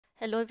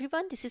Hello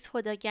everyone, this is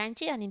Hoda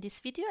Ganji, and in this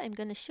video I'm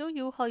going to show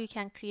you how you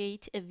can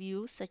create a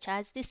view such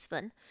as this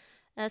one.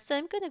 So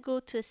I'm going to go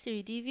to a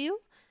 3D view.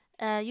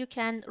 You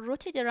can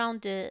rotate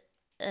around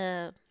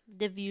the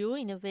view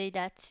in a way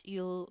that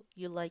you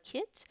like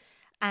it.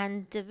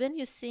 And when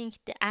you think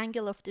the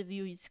angle of the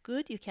view is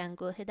good, you can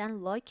go ahead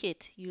and lock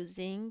it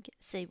using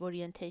save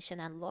orientation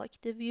and lock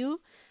the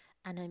view.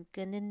 And I'm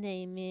going to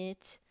name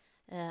it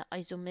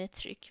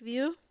isometric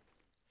view.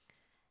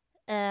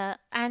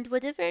 And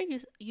whatever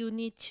you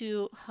need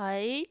to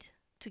hide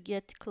to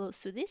get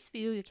close to this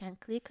view, you can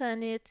click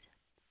on it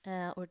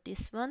or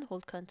this one,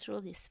 hold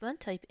control, this one,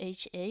 type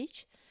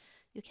HH.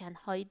 You can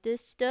hide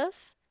this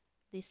stuff,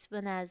 this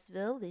one as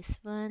well, this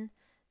one,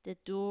 the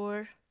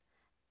door,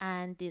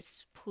 and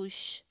this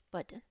push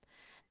button.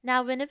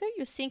 Now, whenever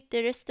you think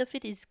the rest of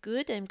it is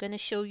good, I'm going to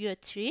show you a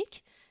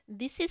trick.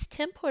 This is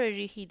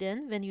temporary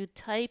hidden. When you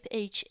type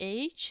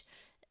HH,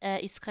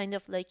 it's kind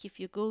of like if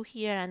you go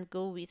here and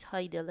go with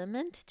hide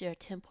element, they're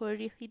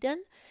temporarily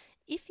hidden.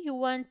 If you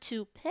want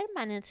to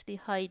permanently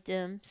hide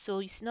them, so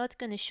it's not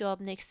going to show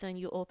up next time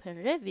you open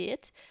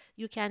Revit,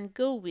 you can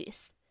go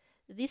with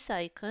this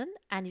icon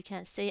and you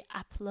can say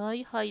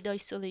apply hide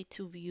isolate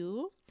to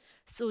view.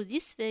 So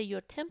this way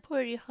your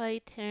temporary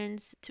hide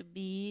turns to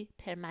be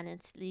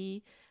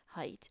permanently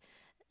hide.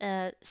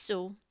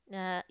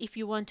 If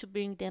you want to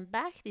bring them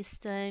back this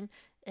time,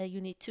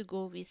 you need to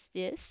go with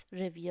this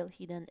reveal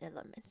hidden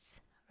elements,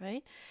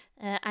 right?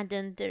 And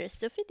then the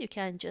rest of it, you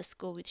can just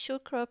go with show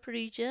crop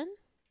region,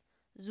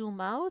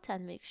 zoom out,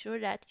 and make sure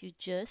that you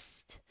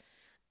just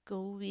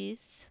go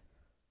with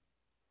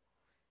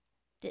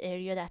the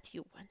area that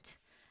you want.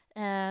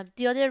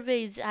 The other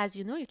way is, as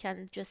you know, you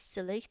can just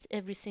select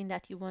everything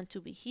that you want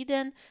to be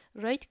hidden,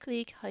 right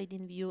click, hide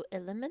in view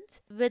element.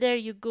 Whether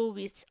you go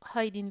with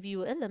hide in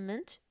view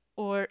element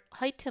or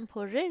hide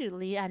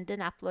temporarily and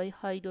then apply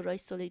hide or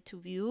isolate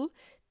to view,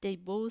 they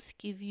both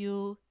give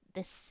you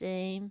the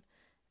same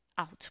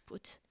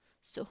output.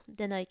 So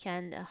then I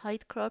can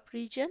hide crop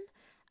region,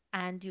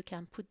 and you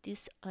can put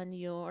this on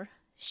your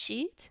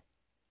sheet.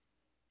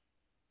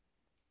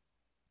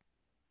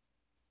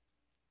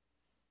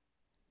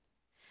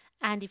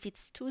 And if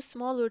it's too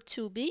small or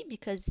too big,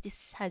 because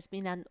this has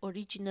been an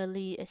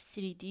originally a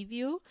 3D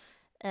view,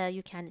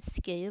 you can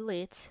scale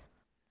it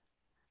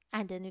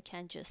and then you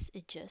can just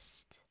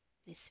adjust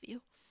this view.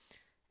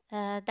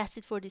 That's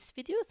it for this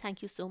video.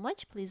 Thank you so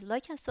much. Please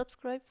like and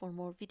subscribe for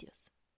more videos.